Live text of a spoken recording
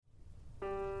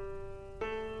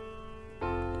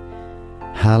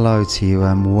Hello to you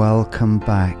and welcome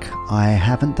back. I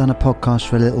haven't done a podcast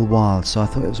for a little while, so I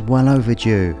thought it was well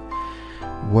overdue.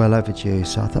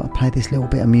 So I thought I'd play this little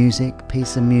bit of music,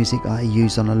 piece of music I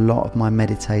use on a lot of my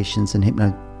meditations and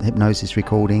hypnosis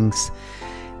recordings.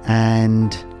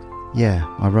 And yeah,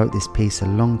 I wrote this piece a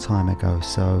long time ago,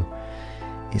 so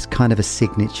it's kind of a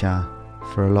signature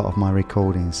for a lot of my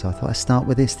recordings. So I thought I'd start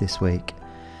with this week.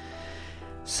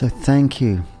 So thank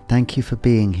you for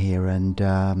being here, and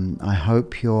I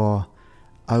hope you're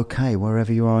okay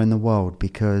wherever you are in the world,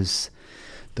 because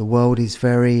the world is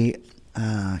very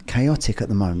chaotic at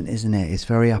the moment, isn't it? It's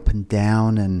very up and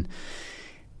down, and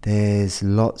there's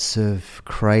lots of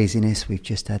craziness. We've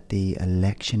just had the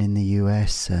election in the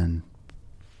US, and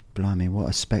blimey, what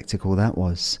a spectacle that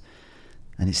was.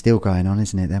 And it's still going on,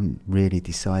 isn't it? They haven't really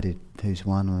decided who's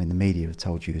won. I mean, the media have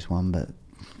told you who's won, but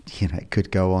it could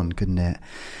go on, couldn't it?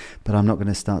 But I'm not going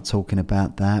to start talking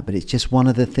about that. But it's just one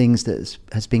of the things that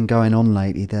has been going on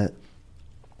lately that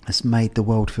has made the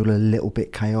world feel a little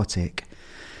bit chaotic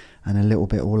and a little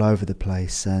bit all over the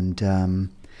place. And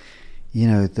one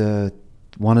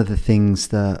of the things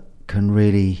that can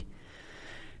really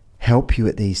help you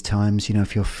at these times,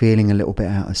 if you're feeling a little bit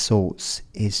out of sorts,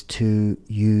 is to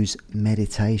use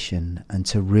meditation and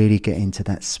to really get into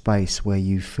that space where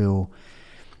you feel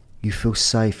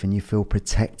safe and you feel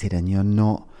protected, and you're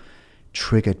not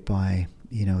triggered by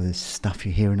the stuff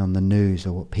you're hearing on the news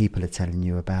or what people are telling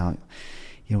you about,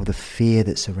 the fear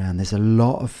that's around. There's a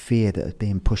lot of fear that is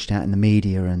being pushed out in the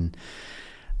media, and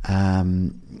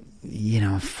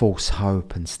false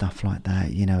hope and stuff like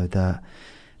that.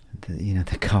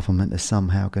 The government is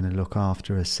somehow going to look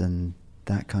after us and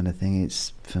that kind of thing.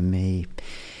 For me,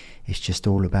 it's just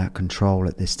all about control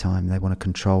at this time. They want to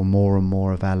control more and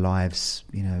more of our lives,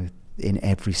 in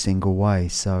every single way.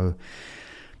 So,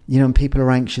 and people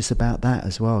are anxious about that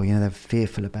as well. They're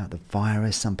fearful about the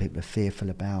virus. Some people are fearful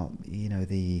about,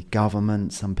 the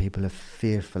government. Some people are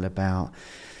fearful about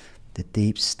the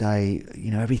deep state.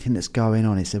 Everything that's going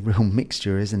on. It's a real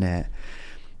mixture, isn't it?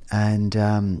 And,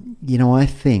 I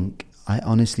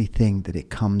honestly think that it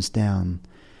comes down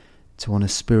to, on a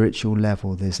spiritual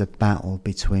level, there's a battle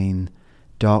between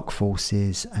dark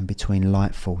forces and between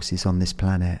light forces on this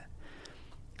planet.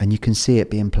 And you can see it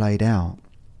being played out.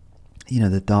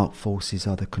 The dark forces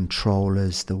are the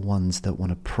controllers, the ones that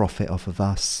want to profit off of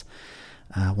us,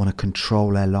 want to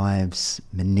control our lives,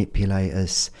 manipulate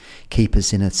us, keep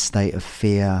us in a state of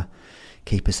fear,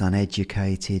 keep us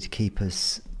uneducated, keep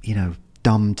us,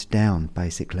 dumbed down,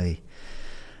 basically.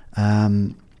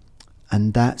 And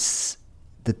that's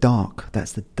the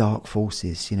dark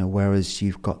forces, whereas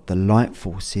you've got the light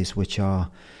forces, which are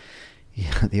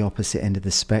the opposite end of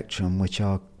the spectrum, which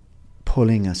are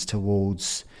pulling us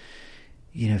towards,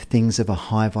 things of a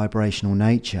high vibrational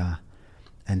nature,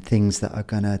 and things that are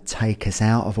going to take us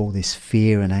out of all this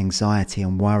fear and anxiety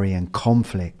and worry and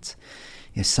conflict.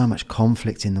 There's so much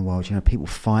conflict in the world, people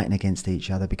fighting against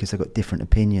each other because they've got different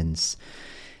opinions,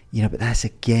 but that's,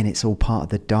 again, it's all part of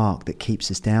the dark that keeps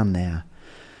us down there.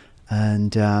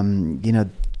 And,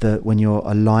 when you're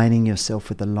aligning yourself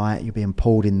with the light, you're being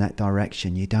pulled in that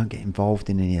direction. You don't get involved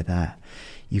in any of that.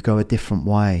 You go a different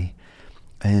way.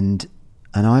 And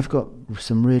I've got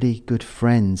some really good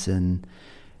friends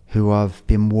who have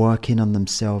been working on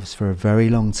themselves for a very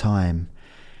long time.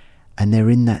 And they're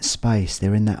in that space.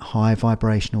 They're in that high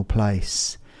vibrational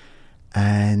place.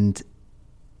 And,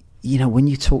 when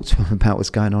you talk to them about what's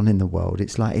going on in the world,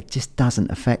 it's like it just doesn't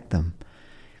affect them.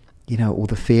 All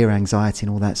the fear, anxiety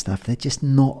and all that stuff, they're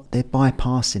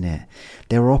bypassing it.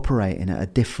 They're operating at a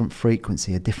different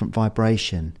frequency, a different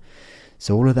vibration.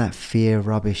 So all of that fear,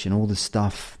 rubbish and all the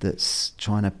stuff that's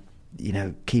trying to,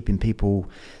 keeping people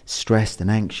stressed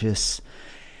and anxious,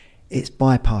 it's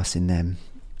bypassing them.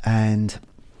 And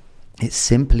it's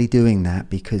simply doing that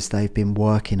because they've been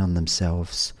working on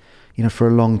themselves, for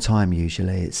a long time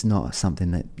usually. It's not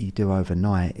something that you do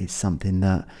overnight. It's something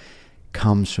that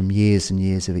comes from years and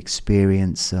years of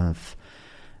experience of,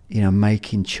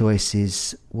 making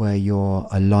choices where you're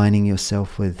aligning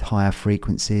yourself with higher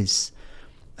frequencies,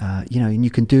 and you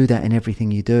can do that in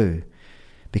everything you do,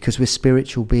 because we're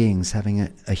spiritual beings having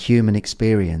a human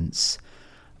experience,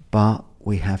 but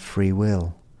we have free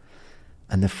will.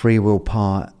 And the free will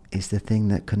part is the thing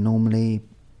that can normally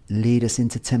lead us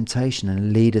into temptation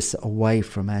and lead us away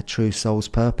from our true soul's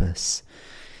purpose.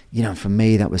 For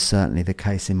me, that was certainly the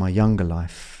case in my younger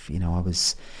life. I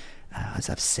was, as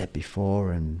I've said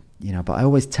before, but I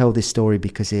always tell this story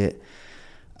because it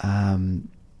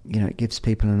it gives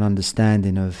people an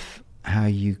understanding of how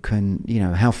you can,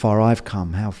 how far I've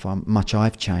come, how much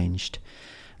I've changed,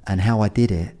 and how I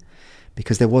did it.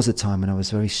 because there was a time when I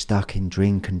was very stuck in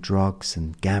drink and drugs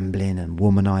and gambling and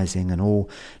womanizing and all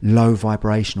low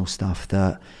vibrational stuff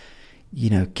that, you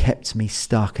know, kept me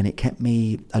stuck, and it kept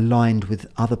me aligned with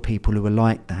other people who were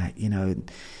like that, you know.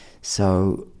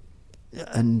 So,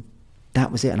 and that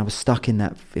was it. And I was stuck in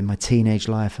that in my teenage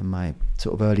life and my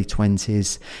sort of early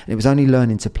 20s. And it was only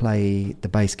learning to play the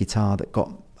bass guitar that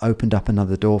opened up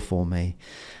another door for me.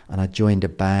 And I joined a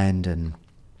band and,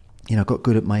 you know, got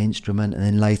good at my instrument. And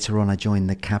then later on I joined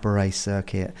the cabaret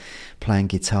circuit, playing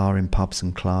guitar in pubs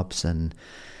and clubs. And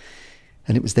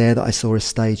it was there that I saw a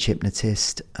stage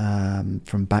hypnotist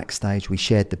from backstage. We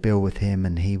shared the bill with him,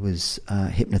 and he was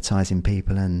hypnotizing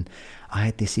people. And I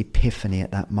had this epiphany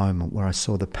at that moment where I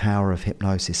saw the power of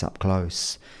hypnosis up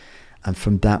close. And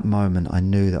from that moment, I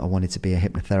knew that I wanted to be a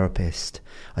hypnotherapist.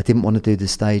 I didn't want to do the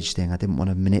stage thing. I didn't want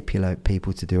to manipulate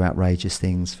people to do outrageous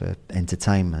things for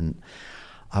entertainment.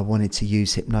 I wanted to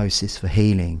use hypnosis for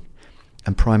healing,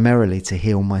 and primarily to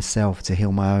heal myself, to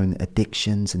heal my own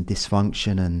addictions and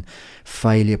dysfunction and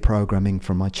failure programming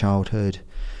from my childhood.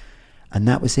 And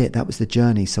that was it. That was the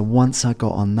journey. So once I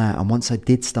got on that, and once I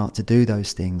did start to do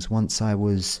those things, once I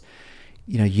was,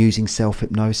 you know, using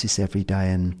self-hypnosis every day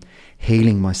and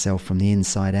healing myself from the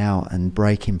inside out and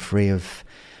breaking free of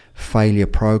failure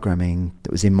programming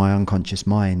that was in my unconscious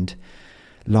mind,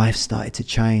 life started to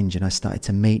change, and I started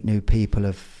to meet new people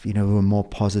who were more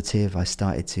positive. I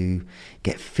started to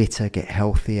get fitter, get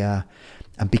healthier,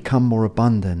 and become more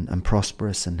abundant and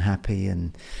prosperous and happy,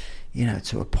 and, you know,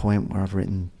 to a point where I've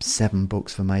written 7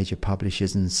 books for major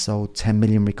publishers and sold 10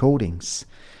 million recordings.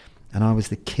 And I was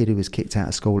the kid who was kicked out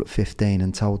of school at 15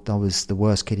 and told I was the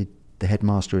worst kid the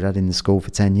headmaster had in the school for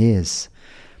 10 years.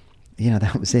 You know,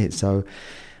 that was it. So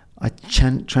I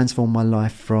transformed my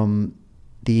life from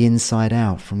the inside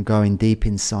out, from going deep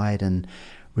inside and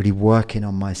really working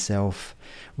on myself,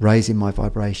 raising my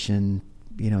vibration,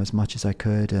 you know, as much as I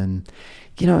could. And,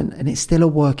 you know, and it's still a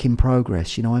work in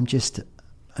progress. You know, I'm just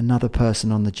another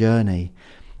person on the journey.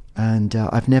 And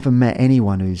I've never met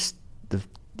anyone who's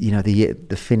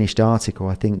the finished article.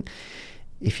 I think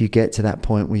if you get to that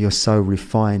point where you're so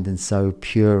refined and so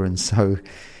pure and so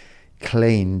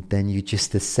clean, then you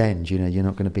just ascend. You know, you're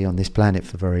not going to be on this planet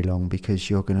for very long, because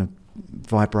you're going to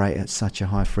vibrate at such a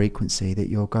high frequency that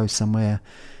you'll go somewhere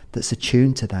that's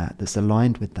attuned to that, that's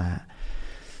aligned with that.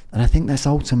 And I think that's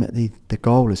ultimately the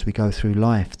goal as we go through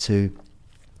life, to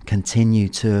continue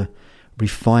to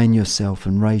refine yourself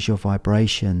and raise your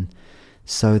vibration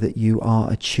so that you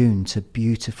are attuned to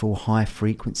beautiful high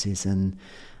frequencies and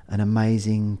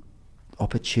amazing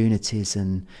opportunities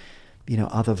and, you know,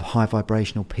 other high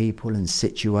vibrational people and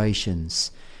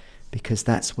situations, because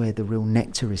that's where the real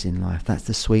nectar is in life. That's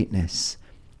the sweetness.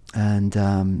 And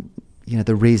you know,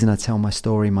 the reason I tell my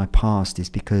story, my past, is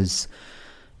because,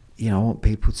 you know, I want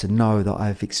people to know that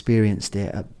I've experienced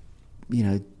it at, you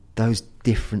know, those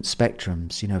different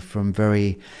spectrums, you know, from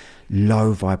very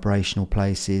low vibrational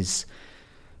places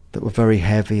that were very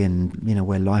heavy and, you know,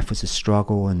 where life was a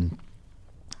struggle and,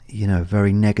 you know,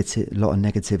 very negative, a lot of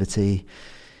negativity,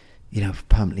 you know,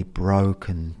 permanently broke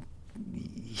and,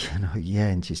 you know, yeah,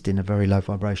 and just in a very low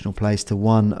vibrational place, to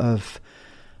one of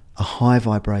a high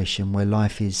vibration where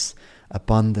life is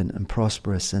abundant and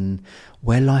prosperous and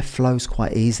where life flows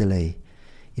quite easily,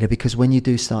 you know, because when you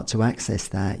do start to access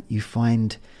that, you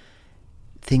find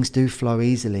things do flow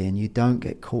easily and you don't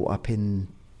get caught up in,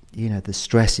 you know, the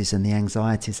stresses and the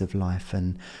anxieties of life,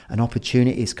 and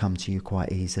opportunities come to you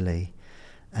quite easily,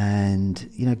 and,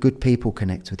 you know, good people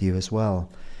connect with you as well.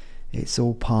 It's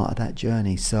all part of that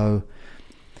journey. So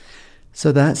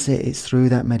that's it. It's through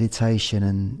that meditation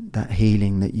and that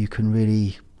healing that you can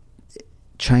really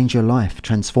change your life,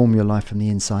 transform your life from the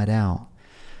inside out.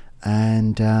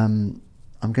 And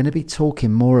I'm going to be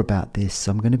talking more about this.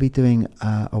 I'm going to be doing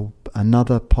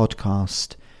another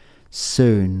podcast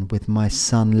soon with my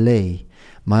son Lee.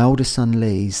 My older son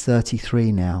Lee, he's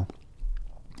 33 now.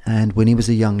 And when he was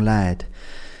a young lad,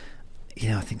 you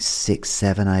know, I think 6,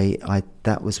 7, 8,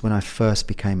 that was when I first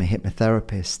became a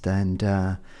hypnotherapist.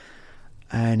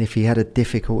 And if he had a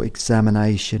difficult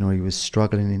examination, or he was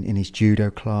struggling in his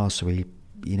judo class, or he,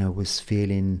 you know, was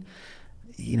feeling,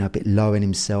 you know, a bit low in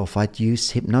himself, I'd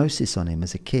use hypnosis on him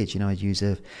as a kid. You know, I'd use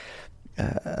a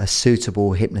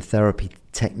suitable hypnotherapy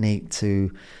technique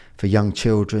for young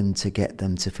children to get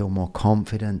them to feel more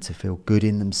confident, to feel good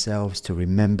in themselves, to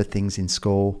remember things in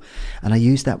school. And I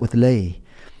used that with Lee.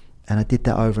 And I did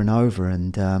that over and over,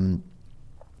 and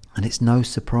it's no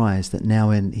surprise that now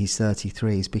he's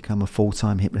 33, he's become a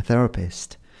full-time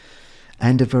hypnotherapist,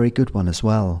 and a very good one as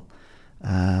well.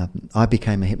 I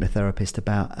became a hypnotherapist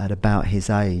at about his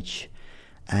age,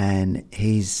 and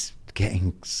he's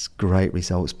getting great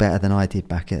results, better than I did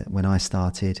when I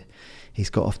started. He's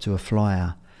got off to a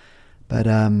flyer. But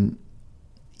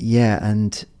yeah,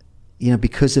 and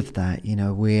because of that,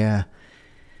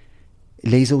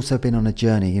 Lee's also been on a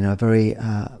journey, a very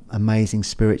amazing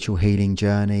spiritual healing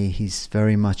journey. He's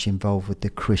very much involved with the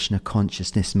Krishna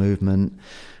consciousness movement,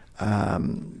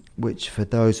 which, for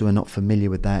those who are not familiar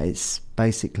with that, it's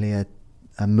basically a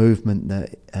movement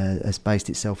that has based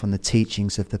itself on the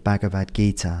teachings of the Bhagavad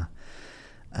Gita,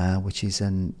 which is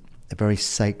a very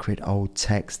sacred old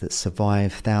text that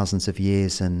survived thousands of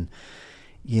years and,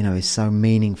 is so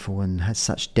meaningful and has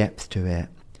such depth to it.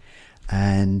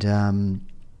 And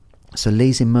so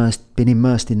Lee's been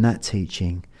immersed in that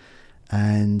teaching.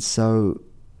 And so,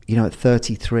 at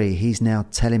 33, he's now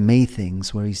telling me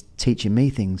things, where he's teaching me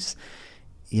things,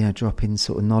 dropping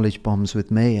sort of knowledge bombs with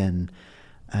me. And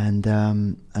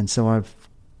so I've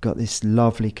got this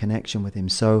lovely connection with him.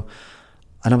 So,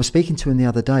 and I was speaking to him the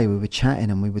other day, we were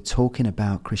chatting and we were talking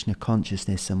about Krishna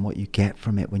consciousness and what you get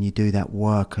from it when you do that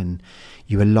work and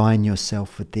you align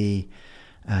yourself with the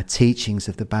teachings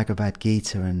of the Bhagavad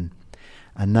Gita and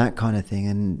that kind of thing.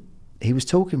 And he was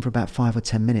talking for about 5 or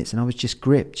 10 minutes and I was just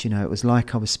gripped. It was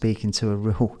like I was speaking to a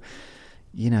real,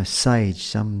 sage,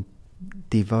 some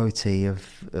devotee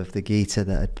of the Gita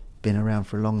that had been around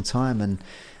for a long time. And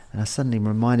I suddenly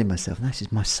reminded myself, this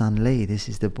is my son Lee. This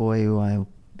is the boy who I,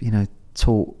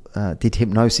 did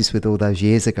hypnosis with all those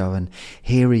years ago. And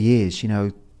here he is,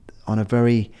 on a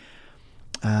very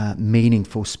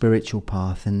meaningful spiritual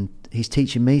path. And he's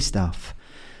teaching me stuff.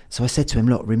 So I said to him,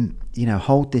 look,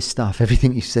 hold this stuff,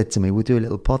 everything you said to me, we'll do a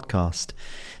little podcast.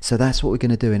 So that's what we're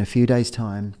going to do in a few days'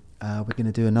 time. We're going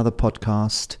to do another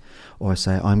podcast, or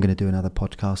I'm going to do another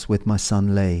podcast with my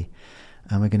son Lee.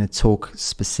 And we're going to talk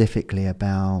specifically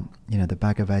about, the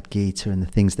Bhagavad Gita and the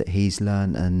things that he's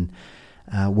learned and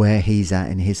where he's at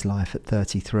in his life at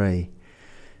 33.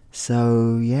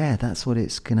 So, yeah, that's what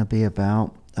it's going to be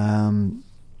about.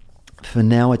 For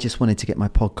now, I just wanted to get my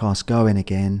podcast going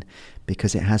again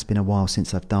because it has been a while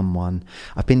since I've done one.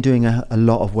 I've been doing a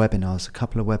lot of webinars, a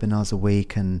couple of webinars a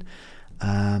week, and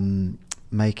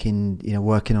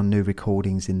working on new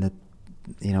recordings in the,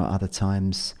 other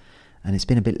times. And it's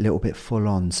been a little bit full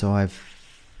on. So I've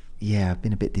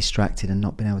been a bit distracted and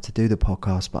not been able to do the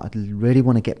podcast, but I really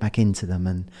want to get back into them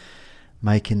and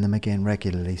making them again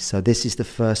regularly. So this is the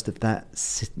first of that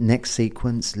next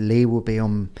sequence. Lee will be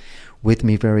on with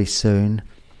me very soon.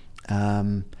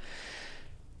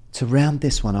 To round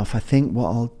this one off, I think what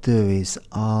I'll do is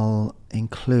I'll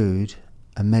include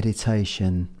a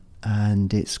meditation,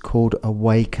 and it's called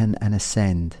Awaken and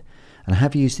Ascend. And I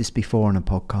have used this before on a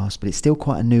podcast, but it's still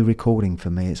quite a new recording for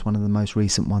me. It's one of the most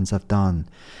recent ones I've done.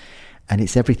 And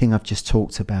it's everything I've just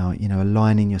talked about,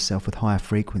 aligning yourself with higher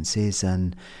frequencies.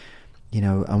 And,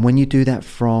 and when you do that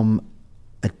from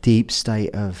a deep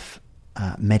state of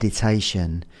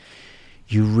meditation,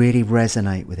 you really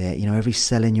resonate with it. Every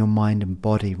cell in your mind and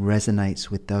body resonates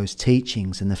with those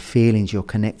teachings and the feelings you're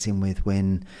connecting with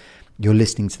when you're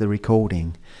listening to the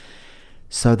recording.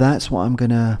 So that's what I'm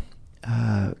going to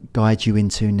guide you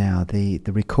into now. The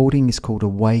recording is called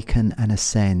Awaken and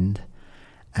Ascend,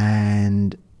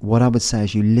 and what I would say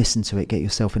is you listen to it, get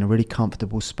yourself in a really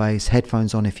comfortable space,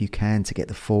 headphones on if you can, to get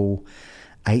the full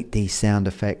 8D sound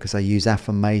effect, because I use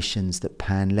affirmations that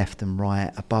pan left and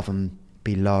right, above and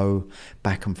below,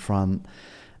 back and front,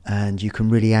 and you can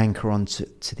really anchor onto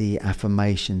the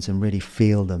affirmations and really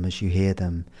feel them as you hear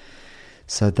them.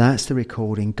 So that's the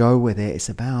recording. Go with it. It's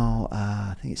about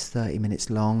I think it's 30 minutes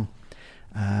long.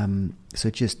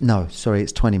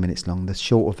 It's 20 minutes long. The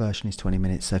shorter version is 20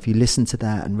 minutes. So if you listen to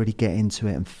that and really get into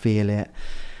it and feel it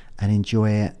and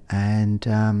enjoy it, and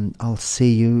I'll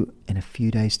see you in a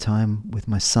few days' time with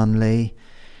my son Lee,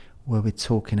 where we're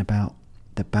talking about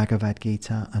the Bhagavad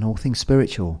Gita and all things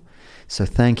spiritual. So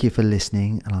thank you for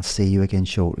listening, and I'll see you again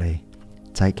shortly.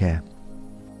 Take care.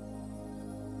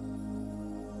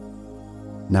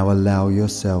 Now allow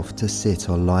yourself to sit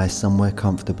or lie somewhere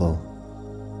comfortable.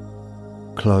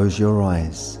 Close your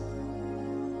eyes.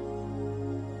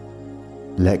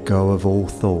 Let go of all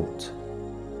thought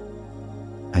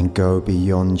and go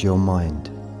beyond your mind.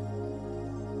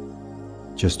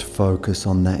 Just focus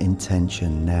on that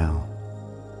intention now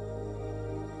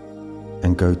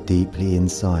and go deeply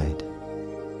inside,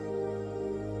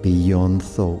 beyond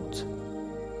thought,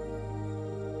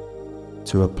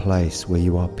 to a place where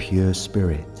you are pure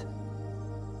spirit.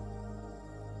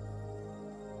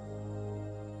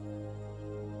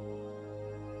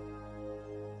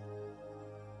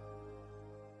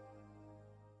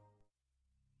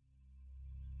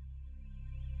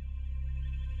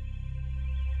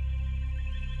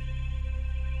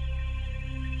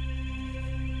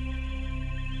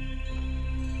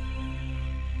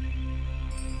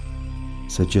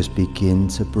 So just begin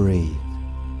to breathe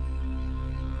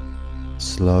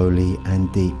slowly and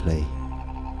deeply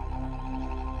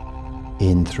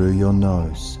in through your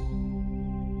nose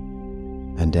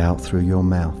and out through your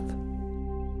mouth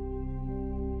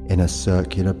in a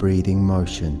circular breathing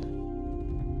motion,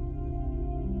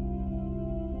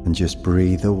 and just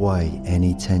breathe away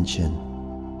any tension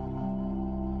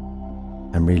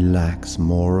and relax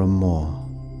more and more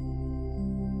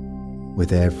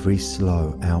with every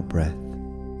slow out breath.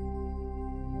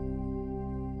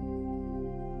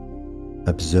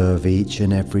 Observe each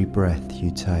and every breath you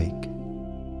take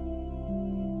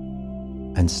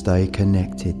and stay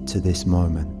connected to this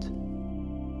moment.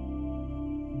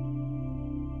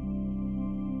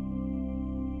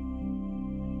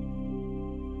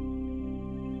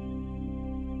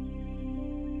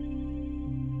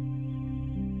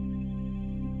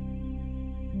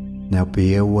 Now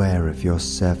be aware of your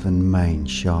 7 main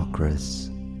chakras,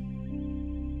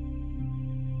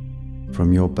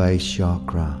 from your base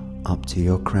chakra up to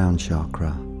your crown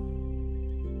chakra.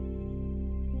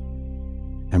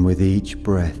 And with each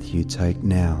breath you take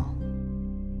now,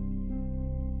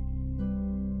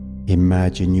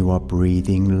 imagine you are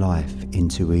breathing life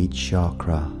into each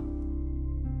chakra,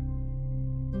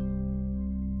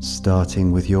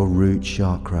 starting with your root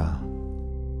chakra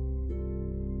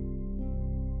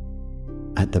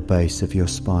at the base of your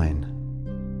spine.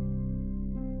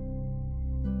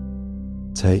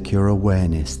 Take your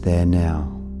awareness there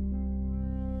now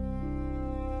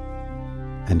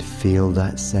and feel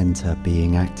that center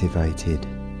being activated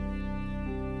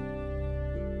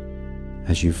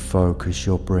as you focus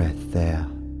your breath there.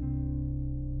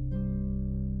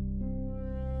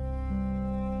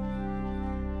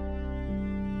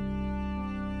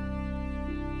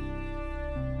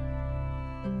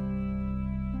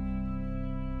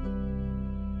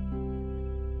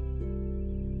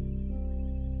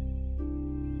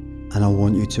 And I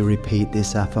want you to repeat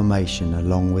this affirmation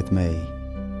along with me.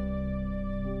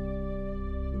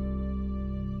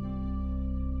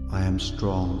 I am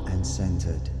strong and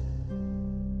centered.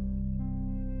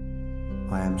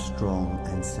 I am strong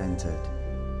and centered.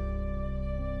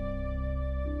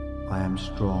 I am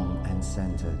strong and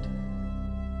centered.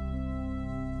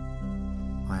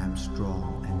 I am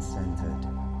strong and centered.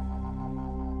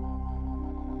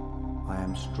 I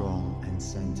am strong and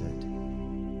centered.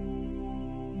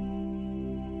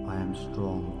 I am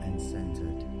strong and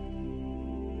centered.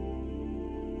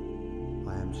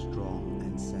 I am strong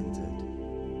and centered. I am strong and centered.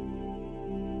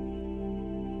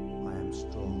 I am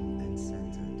strong and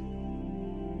centered.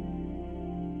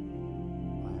 I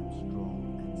am strong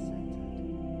and centered.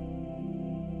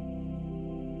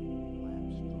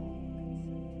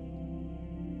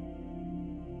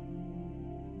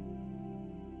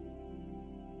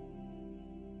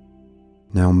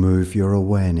 Now move your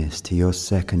awareness to your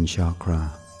second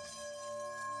chakra,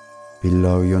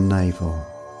 below your navel,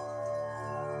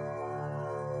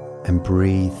 and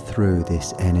breathe through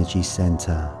this energy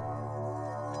center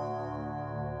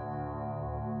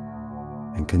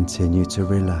and continue to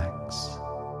relax.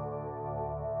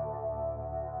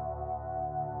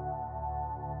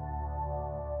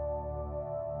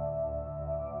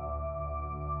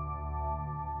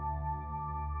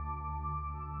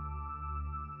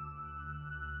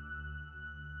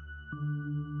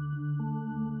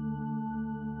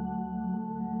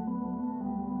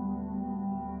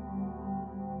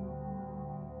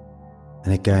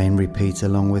 And again, repeat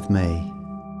along with me.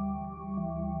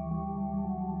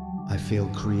 I feel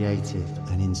creative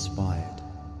and inspired.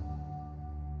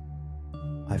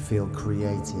 I feel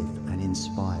creative and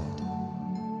inspired.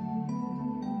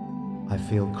 I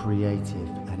feel creative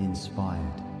and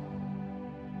inspired.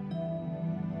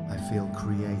 I feel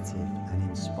creative and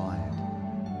inspired.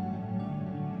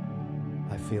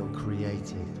 I feel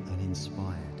creative and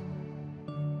inspired.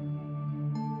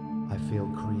 I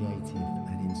feel creative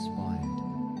and inspired.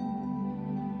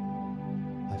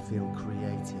 I feel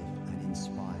creative and inspired. I feel creative and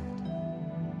inspired.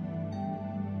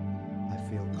 I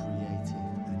feel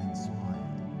creative and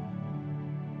inspired.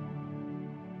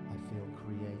 I feel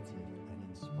creative and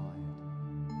inspired.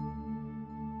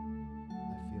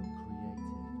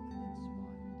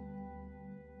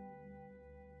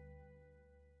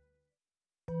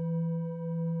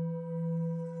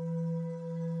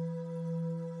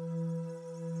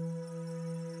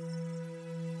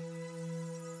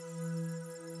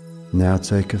 Now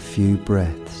take a few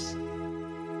breaths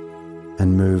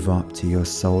and move up to your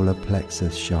solar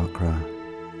plexus chakra,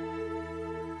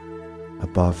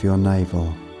 above your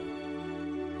navel,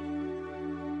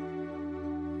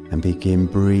 and begin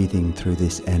breathing through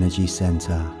this energy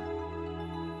center.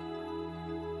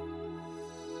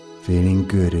 feeling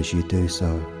good as you do so.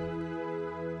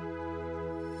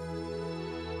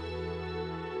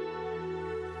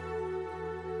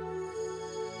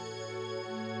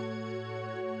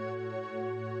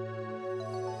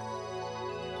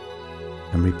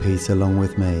 And repeat along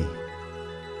with me.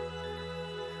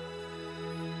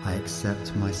 I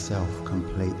accept myself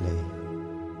completely.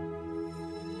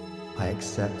 I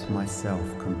accept myself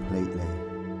completely.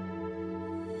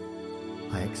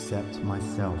 I accept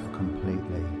myself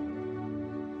completely.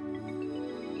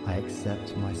 I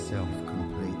accept myself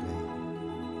completely.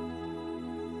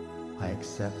 I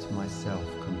accept myself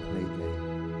completely.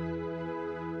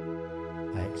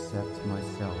 I accept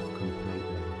myself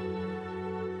completely.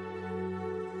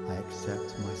 I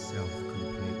accept myself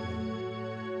completely.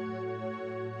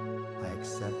 I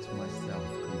accept myself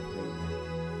completely.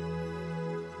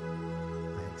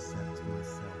 I accept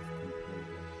myself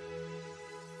completely.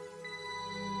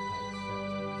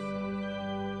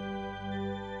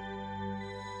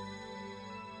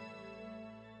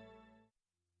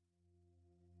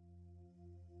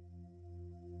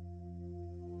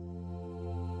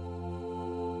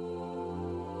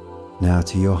 Now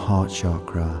to your heart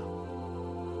chakra,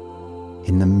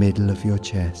 in the middle of your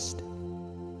chest.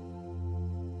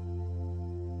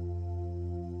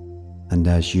 And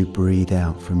as you breathe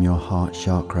out from your heart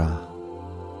chakra,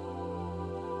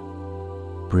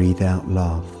 breathe out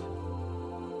love.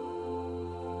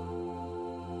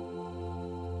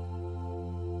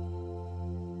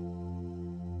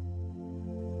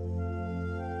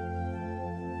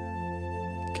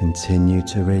 Continue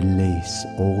to release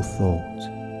all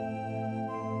thought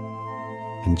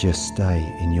and just stay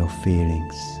in your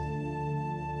feelings.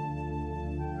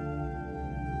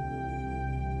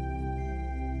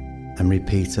 And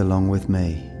repeat along with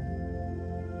me.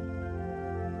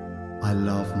 I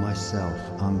love myself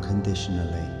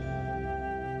unconditionally.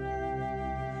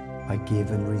 I give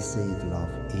and receive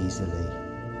love easily.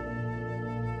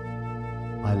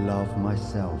 I love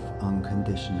myself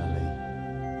unconditionally.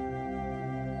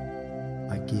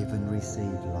 I give and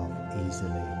receive love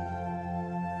easily.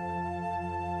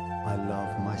 I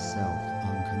love myself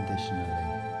unconditionally.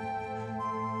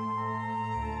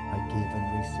 I give and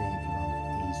receive love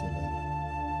easily.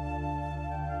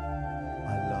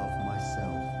 I love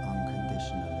myself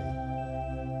unconditionally.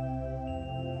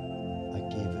 I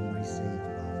give and receive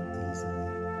love easily.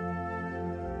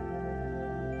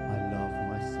 I love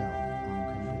myself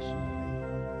unconditionally.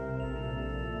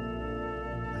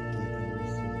 I give and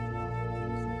receive love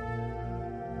easily.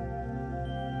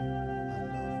 I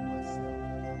love myself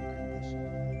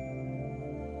unconditionally.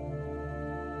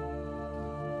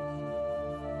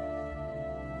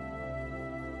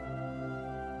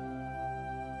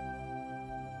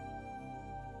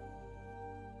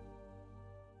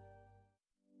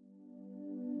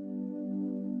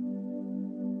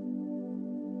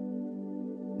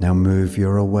 Now move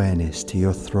your awareness to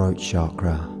your throat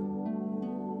chakra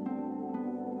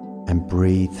and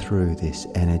breathe through this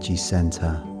energy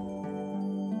center.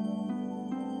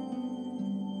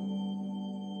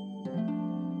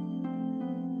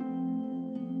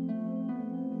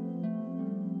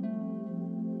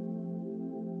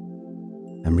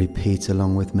 And repeat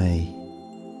along with me.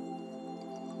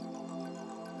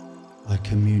 I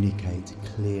communicate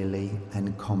clearly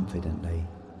and confidently.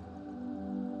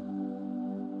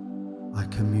 I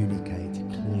communicate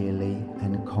clearly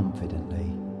and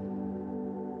confidently.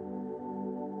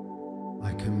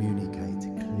 I communicate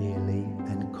clearly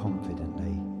and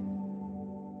confidently.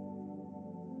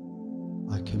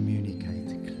 I communicate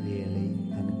clearly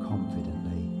and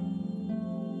confidently.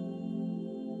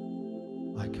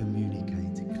 I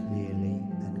communicate clearly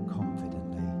and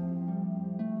confidently.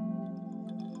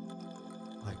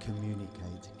 I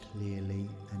communicate clearly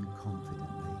and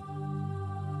confidently.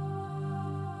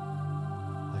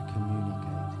 I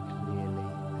communicate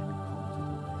clearly and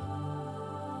confidently.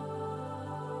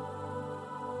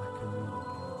 I communicate clearly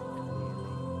and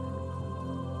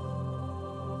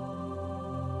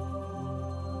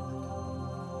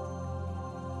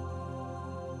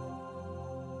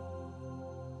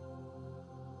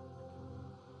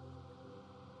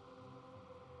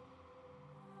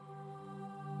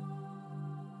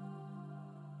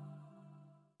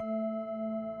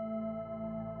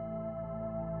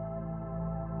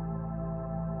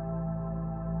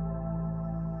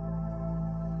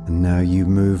And now you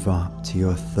move up to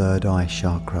your third eye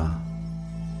chakra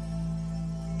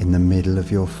in the middle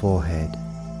of your forehead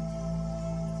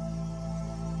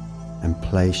and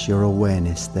place your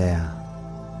awareness there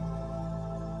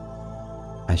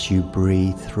as you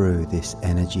breathe through this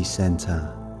energy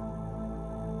center,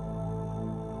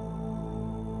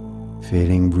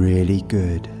 Feeling really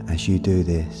good as you do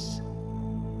this.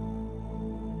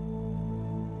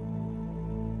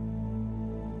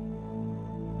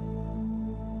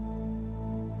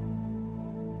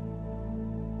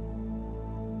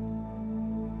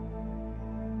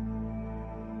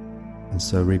 And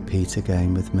so repeat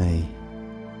again with me.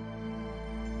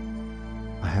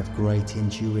 I have great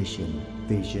intuition,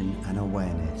 vision and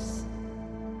awareness.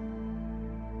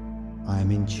 I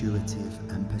am intuitive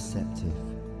and perceptive.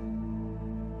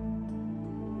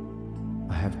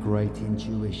 I have great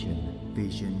intuition,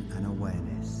 vision and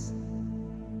awareness.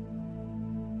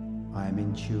 I am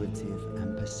intuitive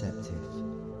and perceptive.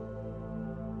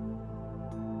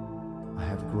 I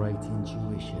have great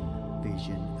intuition,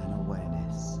 vision and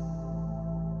awareness.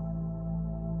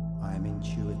 I am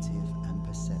intuitive and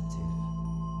perceptive.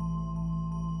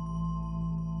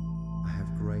 I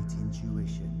have great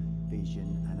intuition,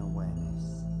 vision and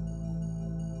awareness.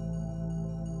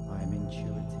 I am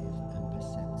intuitive and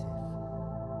perceptive.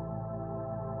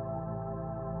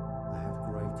 I have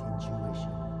great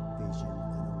intuition, vision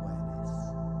and awareness.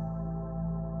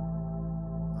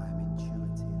 I am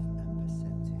intuitive and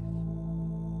perceptive.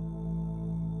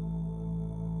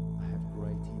 I have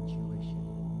great intuition,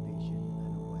 vision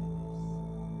and awareness.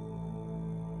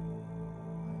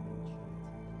 I am intuitive and perceptive.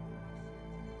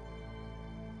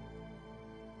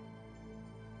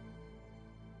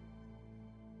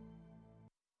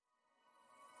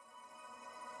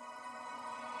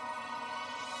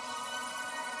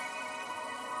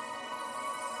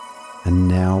 And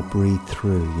now breathe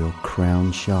through your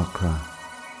crown chakra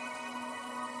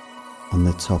on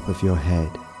the top of your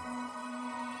head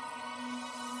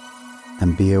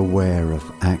and be aware of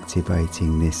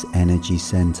activating this energy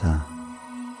center.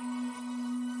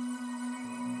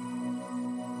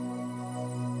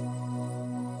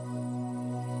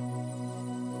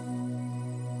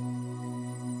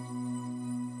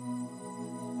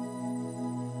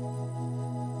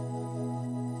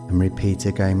 And repeat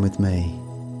again with me.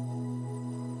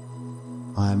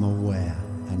 I am aware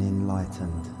and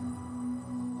enlightened.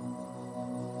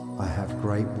 I have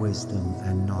great wisdom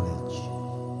and knowledge.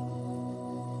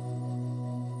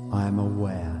 I am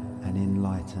aware and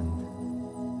enlightened.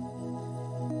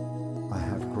 I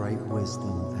have great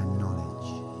wisdom and knowledge.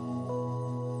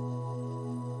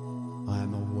 I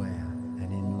am aware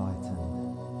and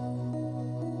enlightened.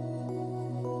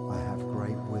 I have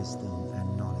great wisdom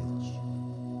and knowledge.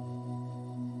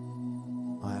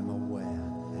 I am aware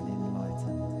and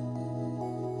enlightened.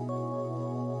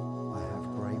 I have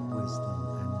great wisdom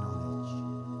and knowledge.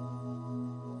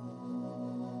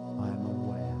 I am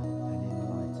aware and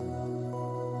enlightened.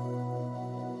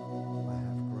 I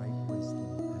have great wisdom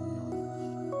and knowledge.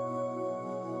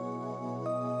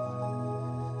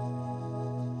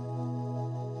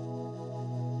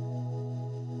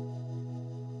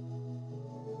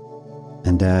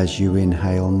 And as you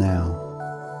inhale now,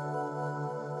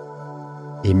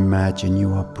 imagine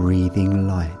you are breathing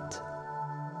light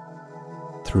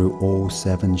through all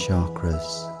 7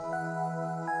 chakras.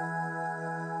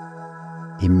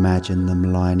 Imagine them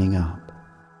lining up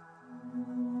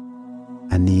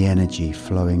and the energy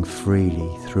flowing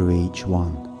freely through each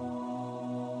one.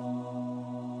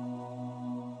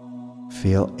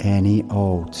 Feel any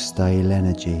old stale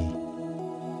energy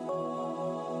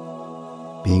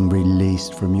being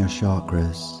released from your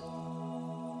chakras.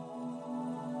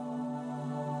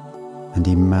 And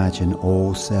imagine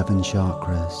all 7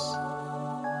 chakras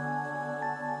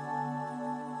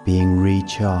being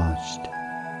recharged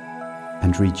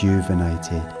and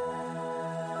rejuvenated.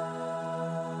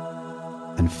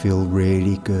 And feel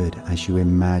really good as you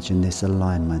imagine this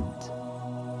alignment.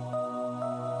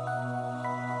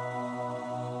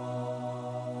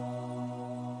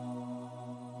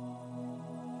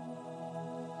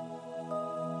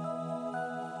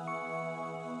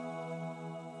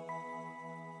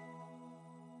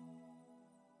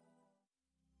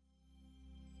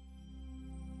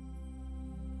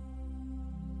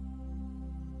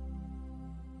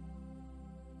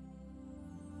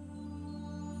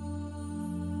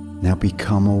 Now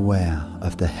become aware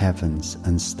of the heavens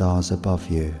and stars above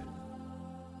you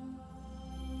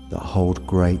that hold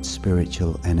great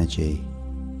spiritual energy.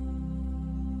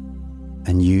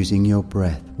 And using your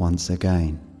breath once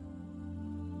again,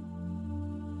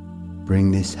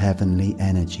 bring this heavenly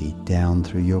energy down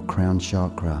through your crown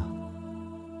chakra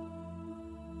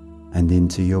and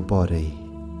into your body.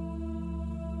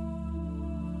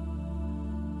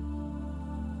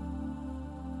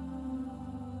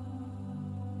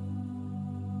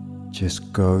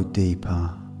 Just go deeper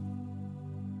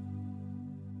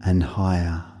and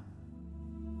higher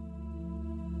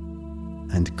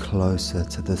and closer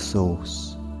to the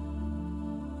source.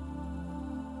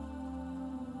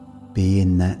 Be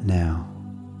in that now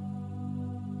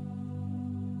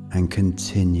and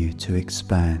continue to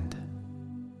expand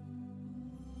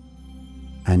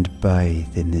and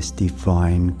bathe in this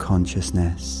divine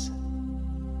consciousness.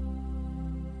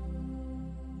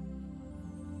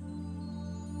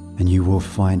 And you will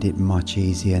find it much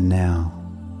easier now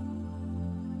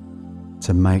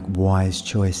to make wise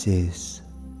choices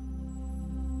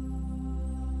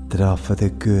that are for the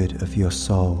good of your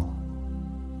soul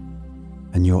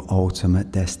and your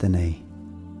ultimate destiny.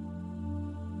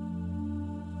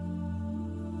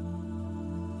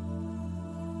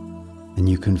 And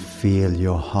you can feel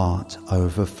your heart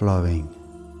overflowing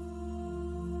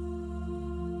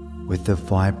with the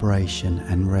vibration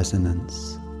and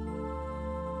resonance,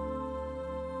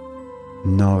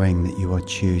 knowing that you are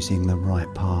choosing the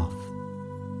right path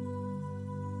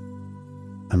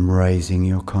and raising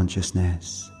your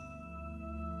consciousness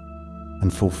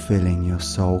and fulfilling your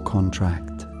soul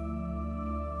contract.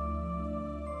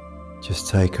 Just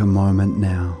take a moment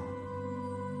now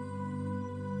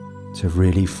to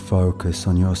really focus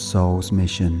on your soul's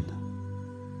mission.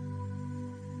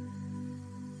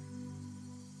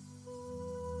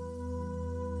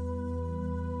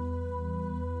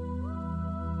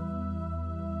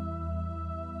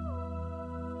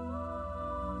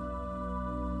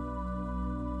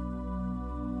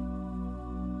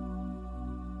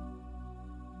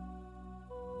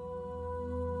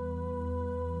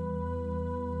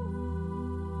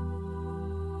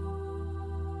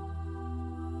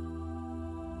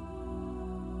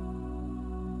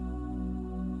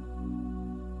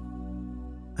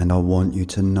 And I want you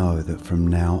to know that from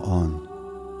now on,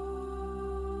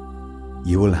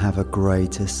 you will have a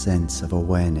greater sense of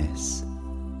awareness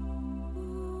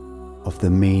of the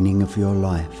meaning of your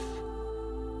life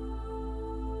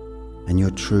and your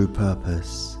true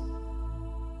purpose,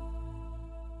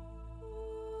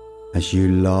 as you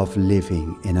love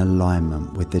living in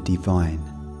alignment with the divine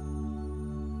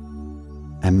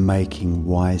and making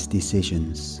wise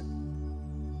decisions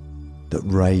that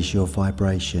raise your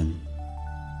vibration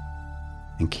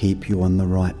and keep you on the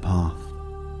right path,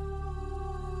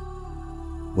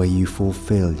 where you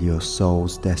fulfill your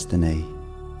soul's destiny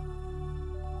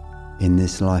in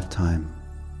this lifetime.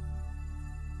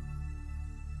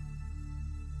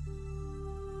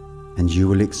 And you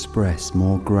will express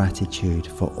more gratitude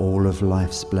for all of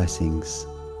life's blessings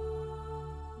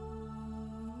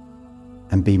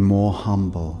and be more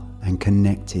humble and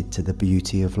connected to the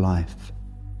beauty of life,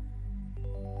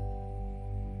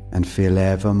 and feel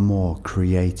ever more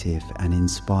creative and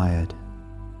inspired.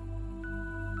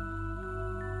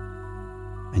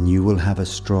 And you will have a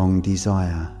strong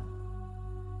desire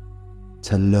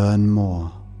to learn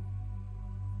more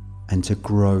and to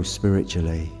grow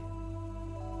spiritually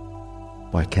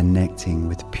by connecting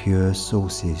with pure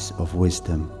sources of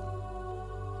wisdom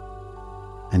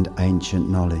and ancient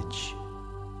knowledge.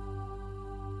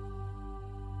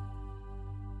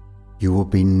 You will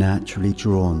be naturally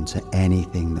drawn to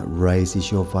anything that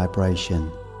raises your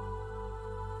vibration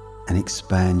and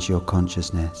expands your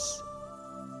consciousness.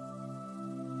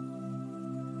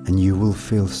 And you will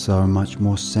feel so much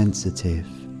more sensitive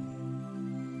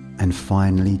and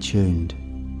finely tuned,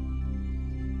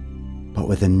 but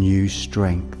with a new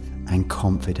strength and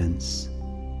confidence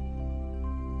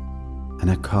and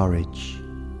a courage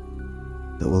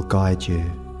that will guide you.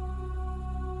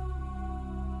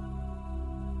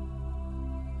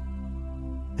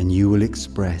 And you will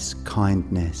express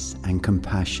kindness and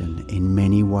compassion in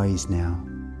many ways now,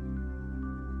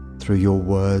 through your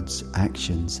words,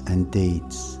 actions, and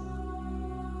deeds.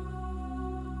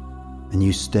 And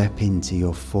you step into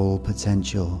your full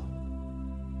potential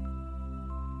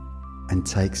and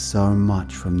take so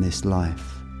much from this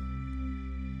life,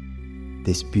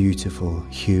 this beautiful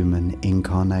human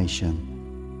incarnation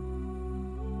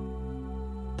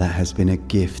that has been a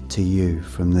gift to you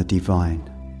from the divine.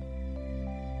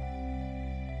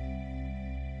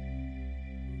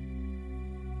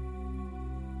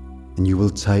 And you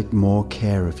will take more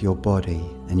care of your body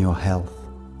and your health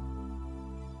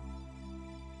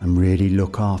and really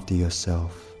look after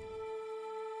yourself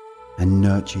and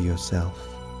nurture yourself.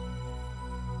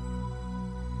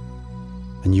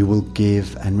 And you will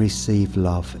give and receive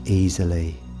love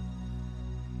easily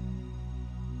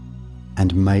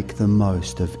and make the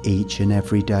most of each and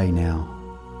every day now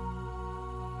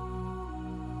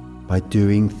by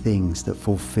doing things that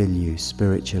fulfill you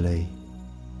spiritually.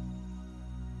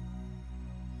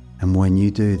 And when you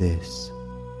do this,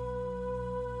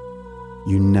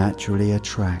 you naturally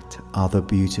attract other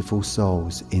beautiful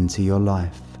souls into your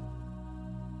life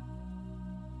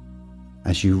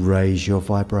as you raise your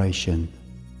vibration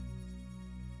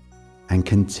and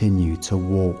continue to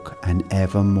walk an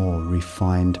ever more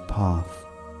refined path.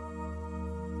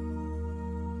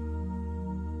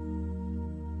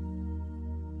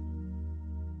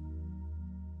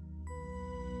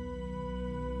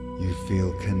 You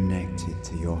feel connected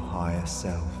to your higher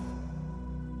self.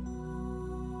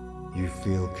 You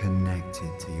feel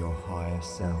connected to your higher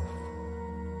self.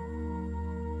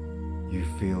 You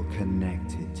feel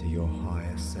connected to your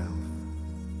higher self.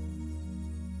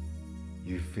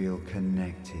 You feel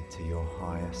connected to your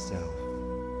higher self.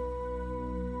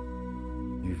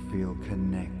 You feel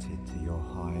connected to your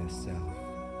higher self.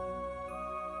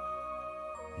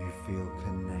 You feel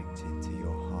connected to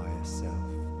your higher self.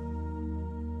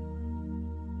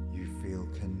 You feel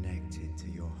connected to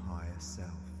your higher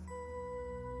self.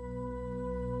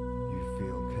 You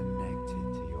feel connected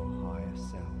to your higher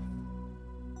self.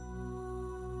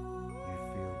 You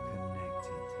feel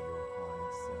connected to your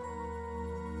higher self.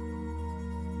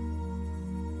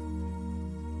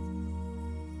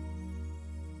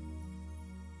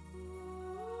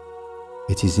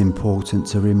 It is important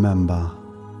to remember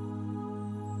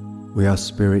we are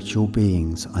spiritual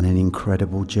beings on an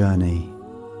incredible journey,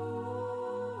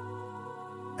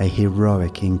 a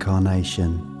heroic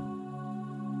incarnation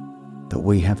that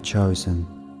we have chosen.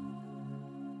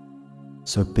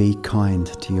 So be kind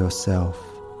to yourself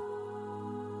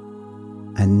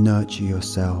and nurture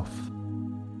yourself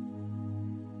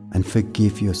and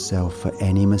forgive yourself for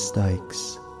any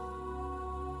mistakes.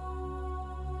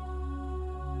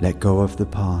 Let go of the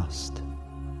past.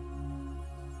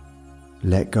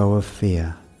 Let go of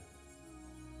fear.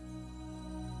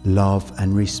 Love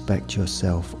and respect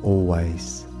yourself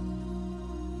always.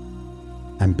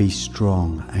 And be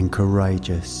strong and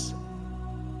courageous,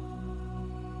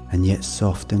 and yet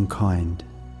soft and kind.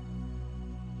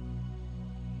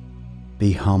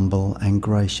 Be humble and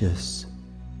gracious,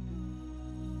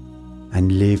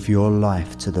 and live your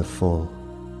life to the full,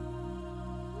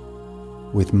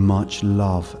 with much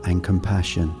love and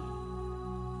compassion,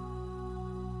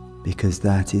 because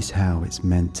that is how it's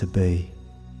meant to be.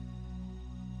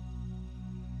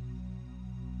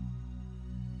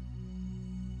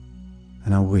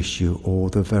 And I wish you all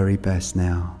the very best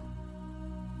now.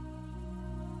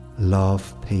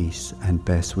 Love, peace, and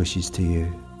best wishes to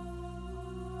you.